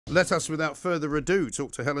Let us, without further ado,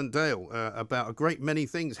 talk to Helen Dale about a great many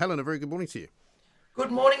things. Helen, a very good morning to you.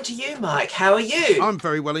 Good morning to you, Mike. How are you? I'm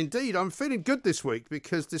very well indeed. I'm feeling good this week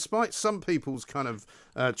because despite some people's kind of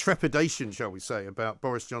trepidation, shall we say, about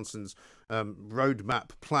Boris Johnson's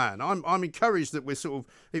roadmap plan, I'm encouraged that we're sort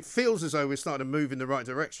of, it feels as though we're starting to move in the right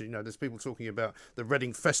direction. You know, there's people talking about the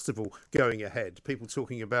Reading Festival going ahead, people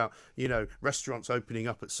talking about, you know, restaurants opening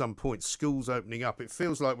up at some point, schools opening up. It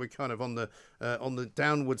feels like we're kind of on the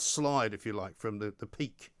downward slide, if you like, from the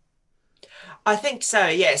peak. I think so,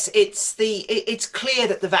 yes. It's clear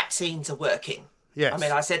that the vaccines are working. Yes. I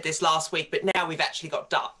mean, I said this last week, but now we've actually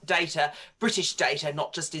got data, British data,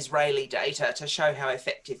 not just Israeli data, to show how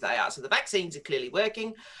effective they are. So the vaccines are clearly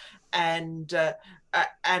working. And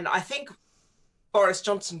I think Boris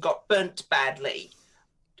Johnson got burnt badly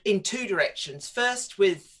in two directions. First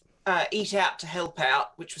with eat out to help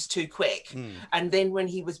out, which was too quick. And then when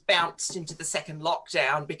he was bounced into the second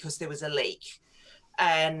lockdown because there was a leak.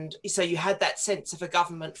 And so you had that sense of a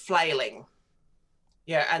government flailing,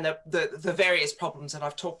 and the various problems, and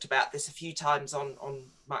I've talked about this a few times on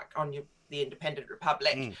the Independent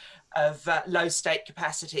Republic, of low state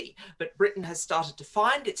capacity. But Britain has started to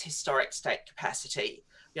find its historic state capacity.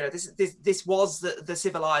 You know, this was the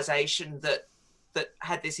civilization that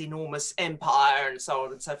had this enormous empire and so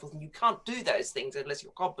on and so forth. And you can't do those things unless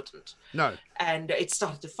you're competent. No. And it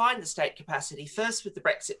started to find the state capacity first with the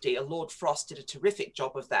Brexit deal. Lord Frost did a terrific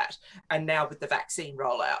job of that. And now with the vaccine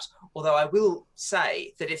rollout. Although I will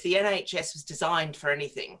say that if the NHS was designed for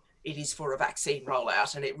anything, it is for a vaccine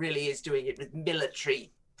rollout. And it really is doing it with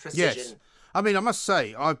military precision. Yes. I mean, I must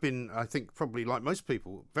say, I've been, I think, probably like most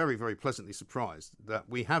people, very, very pleasantly surprised that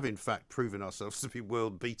we have, in fact, proven ourselves to be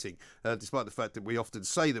world-beating, despite the fact that we often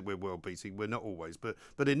say that we're world-beating. We're not always. But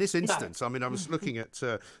in this instance, no. I mean, I was looking at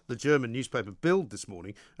the German newspaper Bild this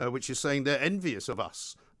morning, which is saying they're envious of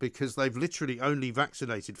us because they've literally only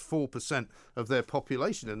vaccinated 4% of their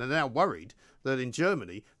population. And they're now worried that in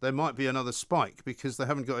Germany there might be another spike because they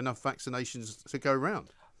haven't got enough vaccinations to go round.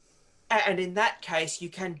 And in that case, you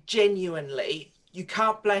can't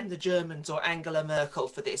blame the Germans or Angela Merkel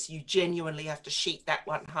for this. You genuinely have to sheet that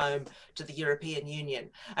one home to the European Union.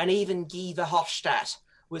 And even Guy Verhofstadt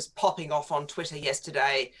was popping off on Twitter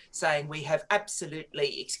yesterday saying we have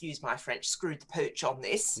absolutely, excuse my French, screwed the pooch on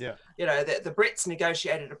this. Yeah. You know, the Brits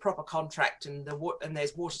negotiated a proper contract and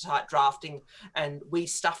there's watertight drafting and we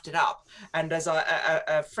stuffed it up. And as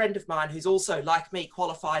a friend of mine who's also, like me,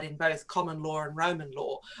 qualified in both common law and Roman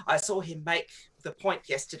law, I saw him make the point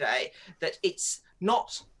yesterday that it's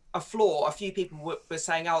not a flaw. A few people were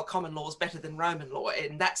saying, oh, common law is better than Roman law.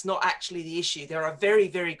 And that's not actually the issue. There are very,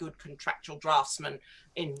 very good contractual draftsmen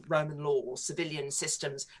in Roman law or civilian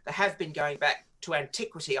systems that have been going back to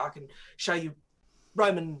antiquity. I can show you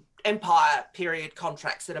Roman Empire period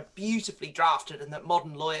contracts that are beautifully drafted and that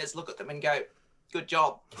modern lawyers look at them and go, good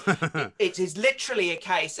job. It is literally a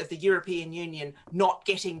case of the European Union not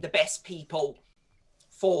getting the best people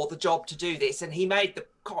for the job to do this. And he made the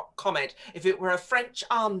comment, if it were a French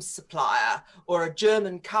arms supplier or a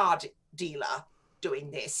German car dealer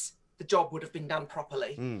doing this, the job would have been done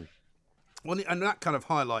properly. Well, and that kind of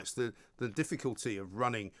highlights the difficulty of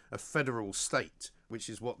running a federal state, which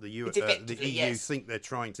is what the EU yes. think they're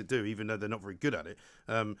trying to do, even though they're not very good at it.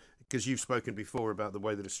 Because you've spoken before about the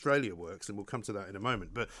way that Australia works, and we'll come to that in a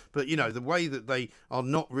moment. But you know, the way that they are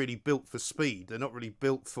not really built for speed, they're not really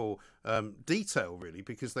built for detail, really,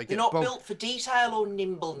 because they're not built for detail or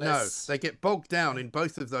nimbleness. No, they get bogged down in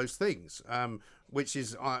both of those things. Which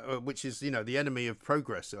is you know, the enemy of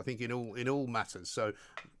progress, I think, in all matters. So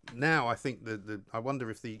now I think I wonder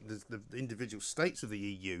if the individual states of the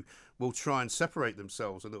EU will try and separate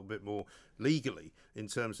themselves a little bit more legally in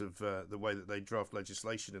terms of the way that they draft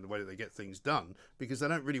legislation and the way that they get things done, because they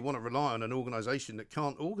don't really want to rely on an organisation that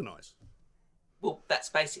can't organise. Well, that's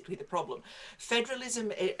basically the problem.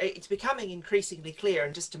 Federalism, it's becoming increasingly clear.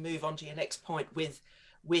 And just to move on to your next point with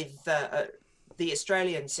the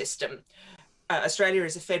Australian system. Australia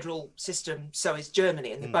is a federal system, so is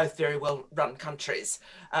Germany, and they're both very well-run countries.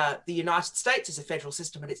 The United States is a federal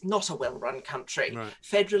system, and it's not a well-run country. Right.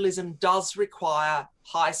 Federalism does require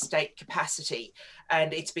high state capacity,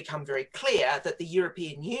 and it's become very clear that the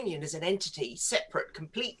European Union is an entity separate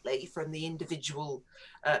completely from the individual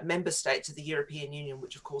member states of the European Union,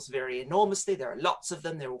 which of course vary enormously. There are lots of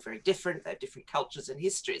them. They're all very different. They have different cultures and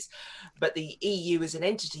histories. But the EU as an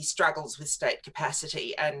entity struggles with state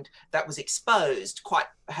capacity, and that was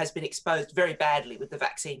has been exposed very badly with the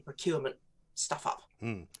vaccine procurement stuff up.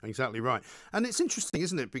 Exactly right. And it's interesting,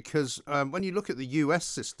 isn't it? Because when you look at the US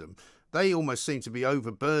system, they almost seem to be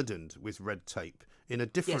overburdened with red tape in a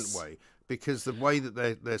different way, because the way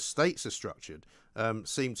that their states are structured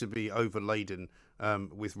seem to be overladen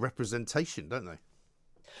with representation, don't they?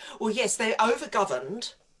 Well, yes, they're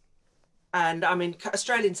overgoverned. And I mean,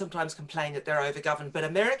 Australians sometimes complain that they're overgoverned, but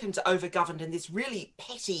Americans are overgoverned in this really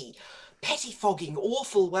pettifogging,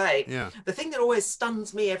 awful way. Yeah. The thing that always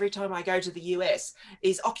stuns me every time I go to the US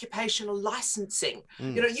is occupational licensing.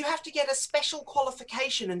 You know, you have to get a special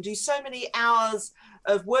qualification and do so many hours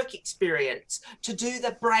of work experience to do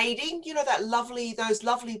the braiding, you know, those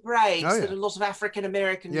lovely braids that a lot of African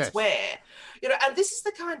Americans wear. You know, and this is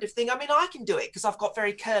the kind of thing, I mean, I can do it because I've got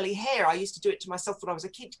very curly hair. I used to do it to myself when I was a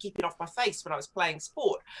kid to keep it off my face when I was playing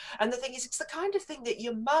sport. And the thing is, it's the kind of thing that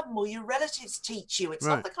your mum or your relatives teach you. It's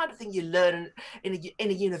not the kind of thing you learn in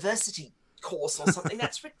a university course or something.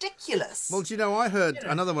 That's ridiculous. Well, do you know, I heard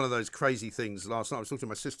another one of those crazy things last night. I was talking to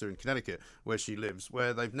my sister in Connecticut, where she lives,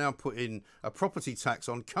 where they've now put in a property tax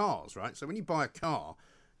on cars, right? So when you buy a car,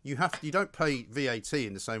 you don't pay VAT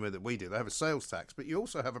in the same way that we do. They have a sales tax, but you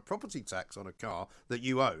also have a property tax on a car that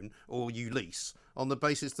you own or you lease on the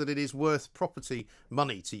basis that it is worth property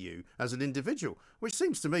money to you as an individual, which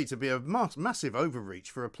seems to me to be a massive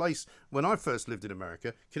overreach for a place. When I first lived in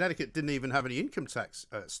America, Connecticut didn't even have any income tax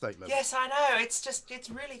at state level. Yes, I know. It's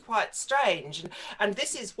really quite strange. And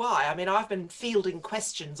this is why, I mean, I've been fielding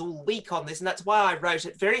questions all week on this, and that's why I wrote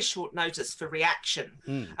at very short notice for Reaction,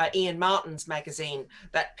 Ian Martin's magazine,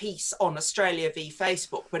 that piece on Australia v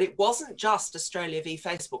Facebook. But it wasn't just Australia v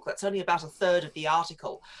Facebook. That's only about a third of the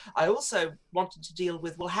article. I also wanted to deal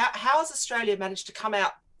with, well, how has Australia managed to come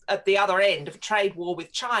out at the other end of a trade war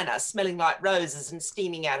with China, smelling like roses and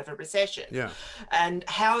steaming out of a recession? Yeah. And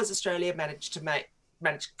how has Australia managed to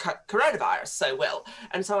manage coronavirus so well?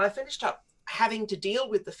 And so I finished up having to deal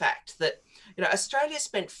with the fact that, you know, Australia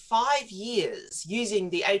spent 5 years using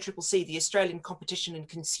the ACCC, the Australian Competition and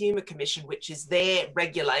Consumer Commission, which is their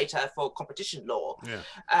regulator for competition law.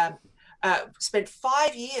 Yeah. Spent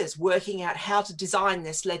 5 years working out how to design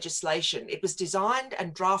this legislation. It was designed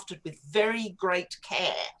and drafted with very great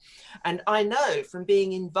care. And I know from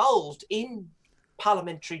being involved in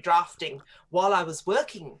parliamentary drafting while I was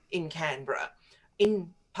working in Canberra,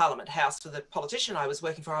 in Parliament House for the politician I was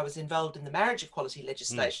working for, I was involved in the marriage equality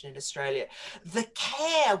legislation in Australia. The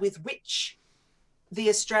care with which the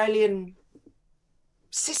Australian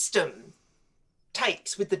system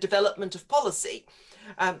takes with the development of policy.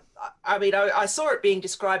 I mean, I saw it being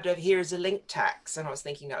described over here as a link tax, and I was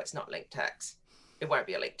thinking, no, it's not link tax. It won't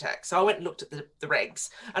be a link tax. So I went and looked at the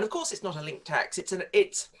regs, and of course it's not a link tax.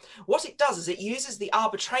 It's what it does is it uses the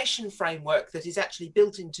arbitration framework that is actually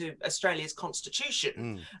built into Australia's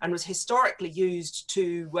constitution and was historically used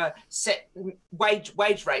to set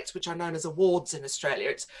wage rates, which are known as awards in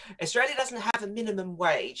Australia. Australia doesn't have a minimum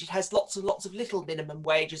wage. It has lots and lots of little minimum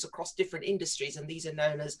wages across different industries, and these are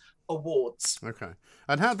known as awards. Okay.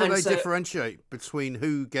 And how do they differentiate between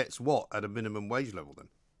who gets what at a minimum wage level then?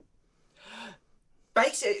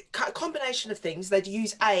 Basic combination of things. They'd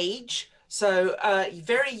use age, so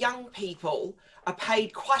very young people are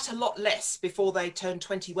paid quite a lot less before they turn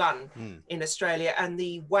 21 in Australia, and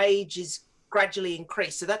the wage is gradually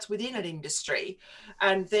increased. So that's within an industry,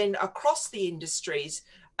 and then across the industries,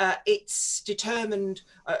 it's determined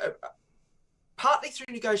partly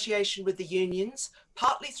through negotiation with the unions,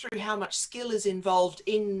 partly through how much skill is involved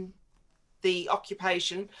in the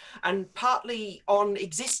occupation, and partly on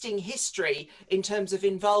existing history in terms of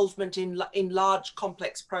involvement in large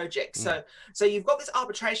complex projects. So you've got this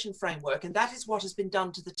arbitration framework, and that is what has been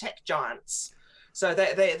done to the tech giants. So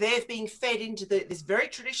they're being fed into this very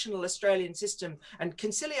traditional Australian system, and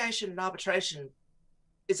conciliation and arbitration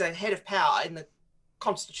is a head of power in the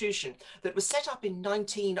Constitution that was set up in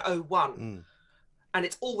 1901. And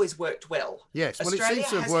it's always worked well. Yes, well, it seems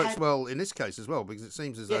to have worked well in this case as well, because it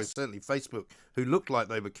seems as though certainly Facebook, who looked like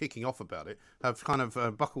they were kicking off about it, have kind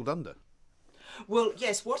of buckled under. Well,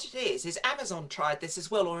 yes, what it is Amazon tried this as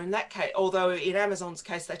well, or in that case, although in Amazon's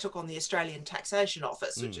case, they took on the Australian Taxation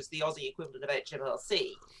Office, which is the Aussie equivalent of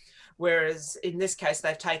HMRC. Whereas in this case,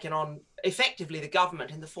 they've taken on effectively the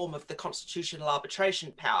government in the form of the constitutional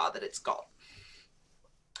arbitration power that it's got.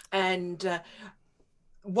 And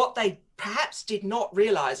what they perhaps did not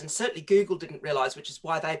realise, and certainly Google didn't realise, which is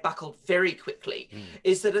why they buckled very quickly,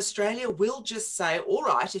 is that Australia will just say, all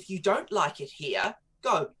right, if you don't like it here,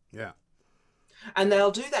 go. Yeah. And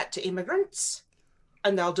they'll do that to immigrants,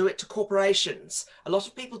 and they'll do it to corporations. A lot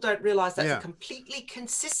of people don't realise that's a completely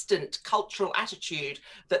consistent cultural attitude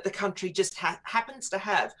that the country just happens to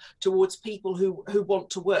have towards people who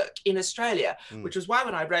want to work in Australia, which was why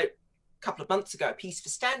when I wrote couple of months ago, Peace for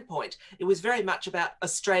Standpoint, it was very much about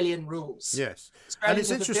Australian rules. Yes.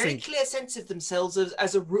 Australians And it's have a very clear sense of themselves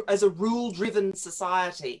as a rule-driven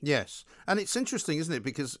society. Yes, and it's interesting, isn't it?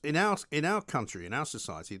 Because in our country, in our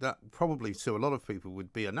society, that probably to a lot of people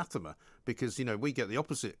would be anathema, because we get the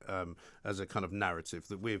opposite as a kind of narrative,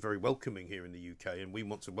 that we're very welcoming here in the UK and we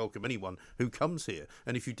want to welcome anyone who comes here.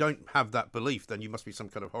 And if you don't have that belief, then you must be some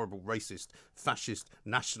kind of horrible racist, fascist,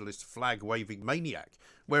 nationalist, flag-waving maniac.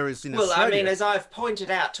 Whereas in Australia, I mean, as I've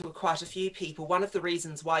pointed out to quite a few people, one of the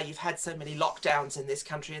reasons why you've had so many lockdowns in this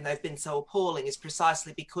country and they've been so appalling is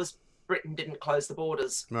precisely because Britain didn't close the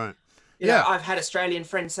borders. Right. You know, I've had Australian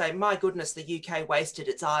friends say, my goodness, the UK wasted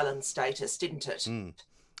its island status, didn't it?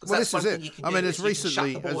 Well, this is it. I mean, as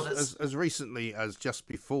recently as just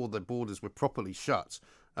before the borders were properly shut,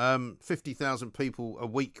 50,000 people a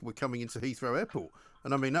week were coming into Heathrow Airport.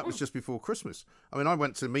 And I mean, that was just before Christmas. I mean, I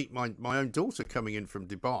went to meet my own daughter coming in from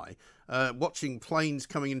Dubai, watching planes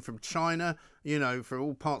coming in from China, from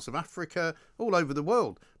all parts of Africa, all over the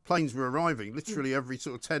world. Planes were arriving literally every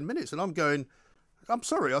sort of 10 minutes. And I'm going, I'm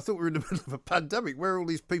sorry, I thought we were in the middle of a pandemic. Where are all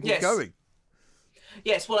these people going?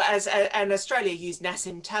 Yes, well, and Australia used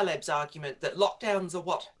Nassim Taleb's argument that lockdowns are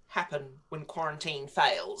what happen when quarantine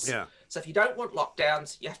fails. Yeah. So if you don't want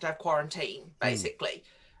lockdowns, you have to have quarantine, basically.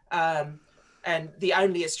 And the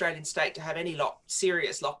only Australian state to have any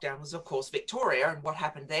serious lockdown was, of course, Victoria. And what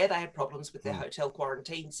happened there? They had problems with their hotel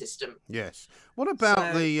quarantine system. Yes. What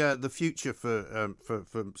about the future for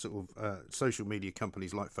sort of social media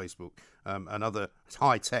companies like Facebook and other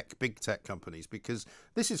big tech companies? Because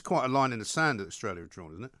this is quite a line in the sand that Australia have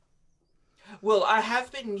drawn, isn't it? Well, I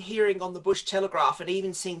have been hearing on the Bush Telegraph and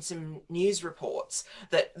even seen some news reports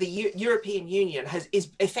that the European Union is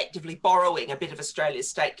effectively borrowing a bit of Australia's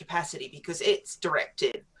state capacity because its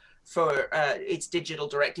directive for its digital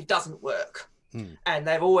directive doesn't work. And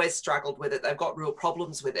they've always struggled with it. They've got real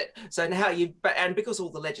problems with it. So now and because all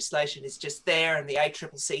the legislation is just there and the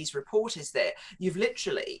ACCC's report is there, you've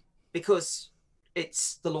literally, because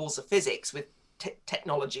it's the laws of physics with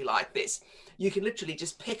technology like this, you can literally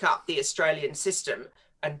just pick up the Australian system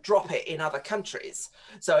and drop it in other countries.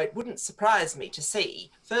 So it wouldn't surprise me to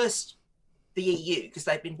see first the EU, because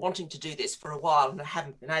they've been wanting to do this for a while and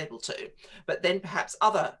haven't been able to, but then perhaps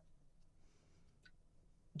other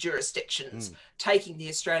jurisdictions taking the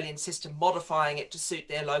Australian system, modifying it to suit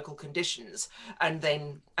their local conditions, and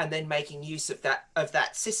then making use of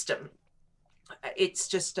that system. It's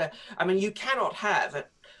just I mean, you cannot have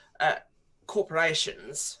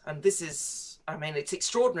corporations, and this is, I mean, it's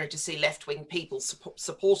extraordinary to see left-wing people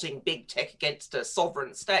supporting big tech against a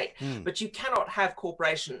sovereign state, but you cannot have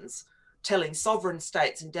corporations telling sovereign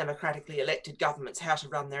states and democratically elected governments how to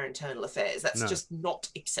run their internal affairs. That's just not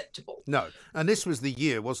acceptable. No. And this was the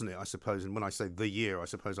year, wasn't it, I suppose, and when I say the year, I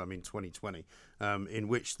suppose I mean 2020, in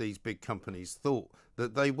which these big companies thought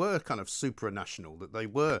that they were kind of supranational, that they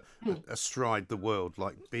were astride the world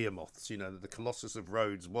like behemoths, that the Colossus of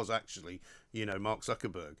Rhodes was actually, Mark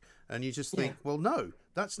Zuckerberg. And you just think, well, no,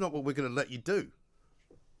 that's not what we're going to let you do.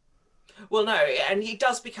 Well, no, and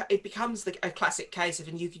it becomes a classic case of,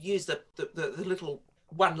 and you could use the little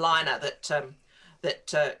one-liner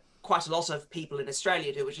that quite a lot of people in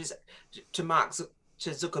Australia do, which is to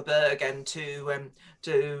Zuckerberg and to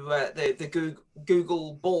the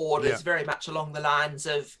Google board is very much along the lines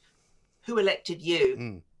of, who elected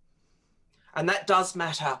you? And that does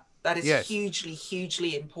matter. That is hugely,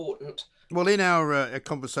 hugely important. Well, in our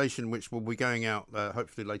conversation, which will be going out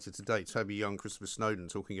hopefully later today, Toby Young, Christopher Snowdon,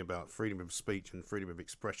 talking about freedom of speech and freedom of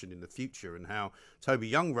expression in the future, and how Toby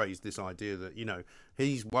Young raised this idea that,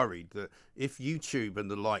 he's worried that if YouTube and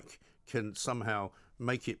the like can somehow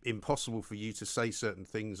make it impossible for you to say certain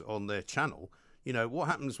things on their channel, what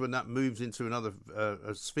happens when that moves into another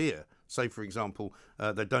sphere? Say, for example,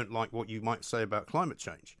 they don't like what you might say about climate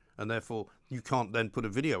change, and therefore you can't then put a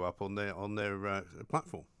video up on their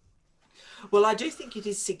platform. Well, I do think it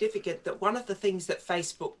is significant that one of the things that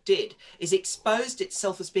Facebook did is exposed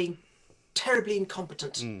itself as being terribly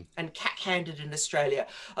incompetent and cack-handed in Australia.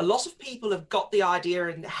 A lot of people have got the idea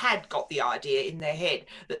and had got the idea in their head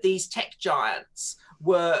that these tech giants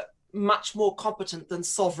were much more competent than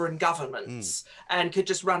sovereign governments and could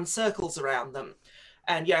just run circles around them.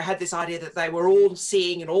 And, had this idea that they were all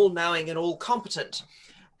seeing and all knowing and all competent.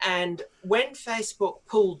 And when Facebook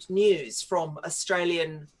pulled news from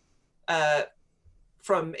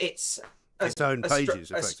from its its own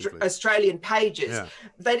pages, effectively. Australian pages. Yeah.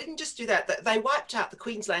 They didn't just do that. They wiped out the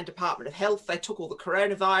Queensland Department of Health. They took all the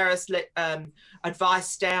coronavirus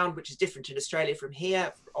advice down, which is different in Australia from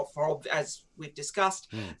here, as we've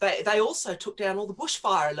discussed. They also took down all the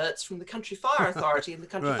bushfire alerts from the Country Fire Authority and the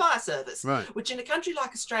Country Fire Service, which in a country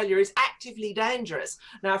like Australia is actively dangerous.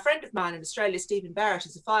 Now, a friend of mine in Australia, Stephen Barrett,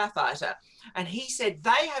 is a firefighter, and he said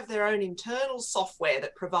they have their own internal software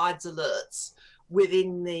that provides alerts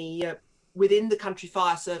within the Country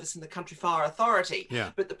Fire Service and the Country Fire Authority.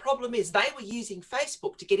 But the problem is they were using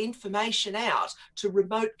Facebook to get information out to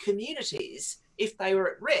remote communities if they were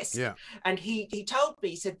at risk. And he told me,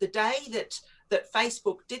 he said the day that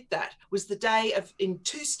Facebook did that was the day of, in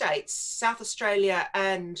 2 states, South Australia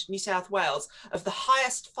and New South Wales, of the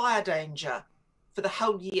highest fire danger for the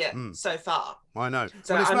whole year so far. I know.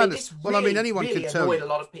 So, well, it's madness. Well, I mean, anyone really could tell you. A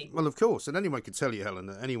lot of people. Well, of course, and anyone could tell you, Helen,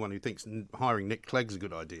 that anyone who thinks hiring Nick Clegg's a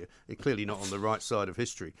good idea is clearly not on the right side of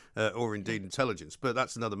history, or indeed intelligence. But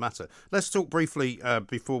that's another matter. Let's talk briefly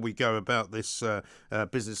before we go about this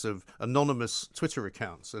business of anonymous Twitter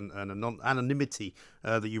accounts and anonymity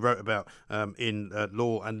that you wrote about in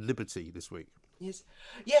Law and Liberty this week.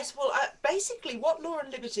 Yes. Well, basically, what Law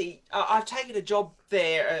and Liberty, I've taken a job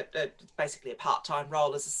there, basically a part-time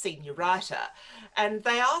role as a senior writer, and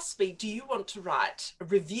they asked me, do you want to write a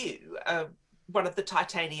review of one of the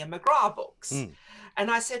Titania McGrath books? And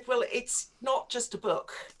I said, well, it's not just a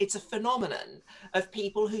book, it's a phenomenon of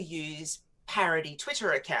people who use parody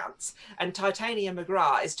Twitter accounts, and Titania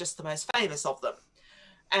McGrath is just the most famous of them.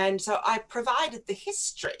 And so I provided the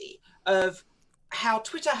history of how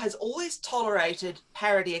Twitter has always tolerated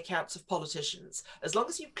parody accounts of politicians. As long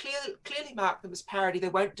as you clearly mark them as parody, they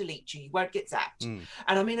won't delete you. You won't get zapped.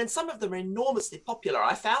 And I mean, and some of them are enormously popular.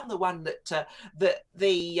 I found the one that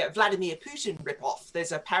the Vladimir Putin ripoff.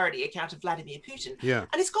 There's a parody account of Vladimir Putin, and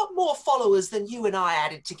it's got more followers than you and I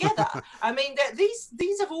added together. I mean,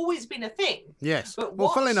 these have always been a thing. Yes. But well,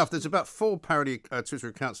 funnily enough, there's about 4 parody Twitter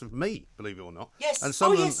accounts of me, believe it or not. Yes. And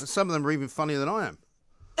some of them are even funnier than I am.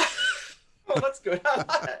 Oh, that's good.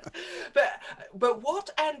 But what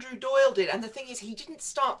Andrew Doyle did, and the thing is, he didn't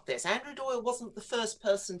start this. Andrew Doyle wasn't the first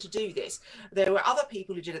person to do this. There were other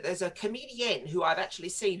people who did it. There's a comedian who I've actually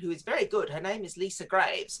seen who is very good. Her name is Lisa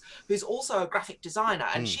Graves, who's also a graphic designer,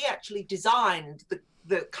 and she actually designed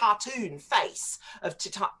the cartoon face of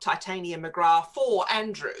Titania McGrath for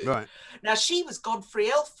Andrew. Right. Now, she was Godfrey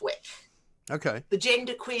Elfwick. Okay. The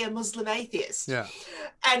genderqueer Muslim atheist. Yeah.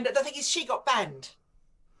 And the thing is, she got banned.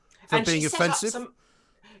 For being offensive?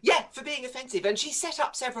 For being offensive. And she set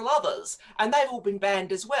up several others, and they've all been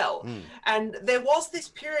banned as well. And there was this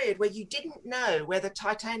period where you didn't know whether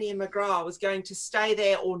Titania McGrath was going to stay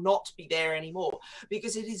there or not be there anymore,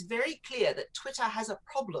 because it is very clear that Twitter has a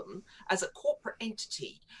problem as a corporate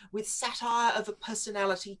entity with satire of a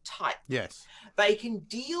personality type. Yes. They can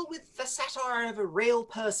deal with the satire of a real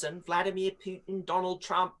person, Vladimir Putin, Donald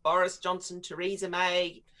Trump, Boris Johnson, Theresa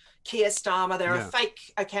May, Keir Starmer. There are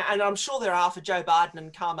fake accounts, and I'm sure there are for Joe Biden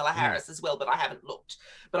and Kamala Harris as well, but I haven't looked.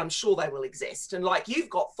 But I'm sure they will exist. And like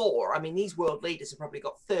you've got 4, I mean, these world leaders have probably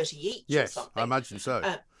got 30 each or something. I imagine so.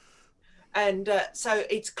 So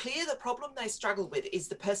it's clear the problem they struggle with is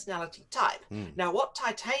the personality type. Now, what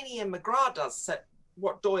Titania McGrath does,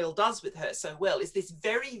 what Doyle does with her so well, is this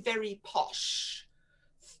very, very posh,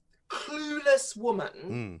 clueless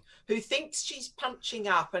woman who thinks she's punching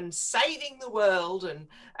up and saving the world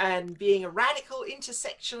and being a radical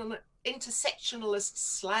intersectionalist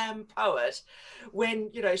slam poet when,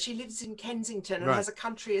 you know, she lives in Kensington and has a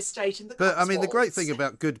country estate in the Cotswolds. But I mean, the great thing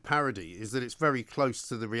about good parody is that it's very close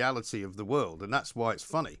to the reality of the world, and that's why it's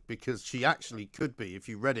funny, because she actually could be, if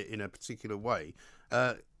you read it in a particular way,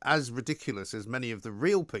 as ridiculous as many of the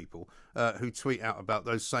real people who tweet out about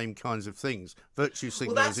those same kinds of things, virtue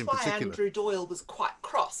signalers in particular. Well, that's why Andrew Doyle was quite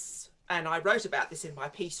cross, and I wrote about this in my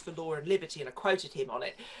piece for Law and Liberty, and I quoted him on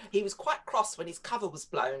it. He was quite cross when his cover was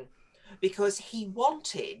blown, because he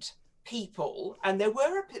wanted people, and there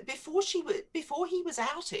were before he was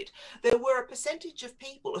outed, there were a percentage of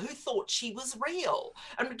people who thought she was real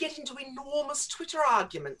and would get into enormous Twitter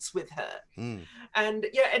arguments with her. And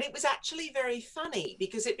it was actually very funny,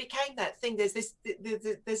 because it became that thing. There's this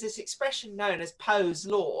expression known as Poe's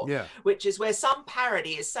law, which is where some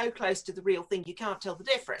parody is so close to the real thing you can't tell the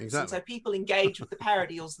difference. Exactly. And so people engage with the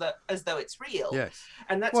parody as though it's real. Yes.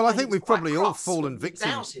 And that's I think we've probably all fallen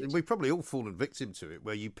victim. We've probably all fallen victim to it,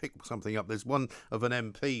 where you pick something up. There's one of an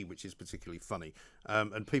MP which is particularly funny,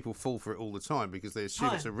 and people fall for it all the time because they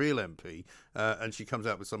assume it's a real MP, and she comes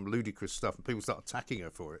out with some ludicrous stuff, and people start attacking her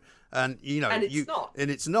for it. And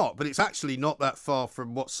it's not, but it's actually not that far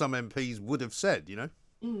from what some MPs would have said.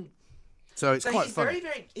 So it's quite he's funny.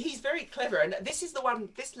 he's very clever. And this is the one,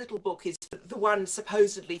 this little book is the one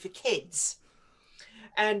supposedly for kids.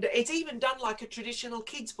 And it's even done like a traditional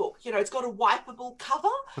kids book. You know, it's got a wipeable cover.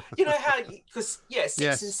 You know how, because, yeah,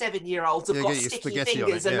 6 and 7 year olds have got sticky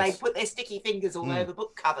fingers and they put their sticky fingers all over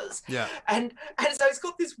book covers. Yeah. And so it's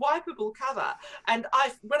got this wipeable cover. And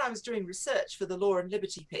when I was doing research for the Law and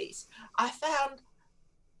Liberty piece, I found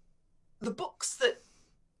the books that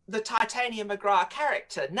the Titania McGrath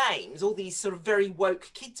character names, all these sort of very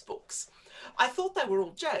woke kids books, I thought they were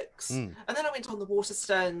all jokes. And then I went on the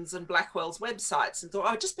Waterstones and Blackwell's websites and thought,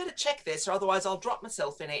 I just better check this, or otherwise I'll drop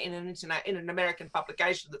myself in it in an American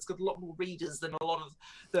publication that's got a lot more readers than a lot of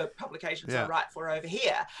the publications I write for over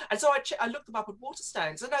here. And so I looked them up at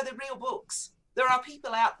Waterstones. And no, they're real books. There are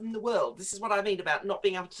people out in the world. This is what I mean about not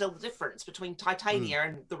being able to tell the difference between Titania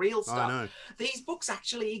and the real stuff. I know. These books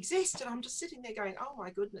actually exist, and I'm just sitting there going, oh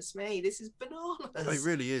my goodness me, this is bananas. It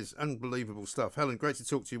really is unbelievable stuff. Helen, great to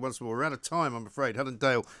talk to you once more. We're out of time, I'm afraid. Helen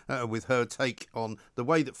Dale with her take on the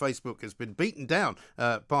way that Facebook has been beaten down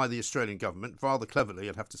by the Australian government, rather cleverly,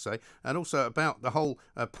 I'd have to say, and also about the whole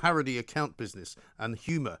parody account business and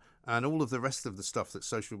humour and all of the rest of the stuff that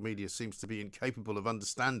social media seems to be incapable of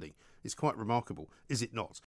understanding. Is quite remarkable, is it not?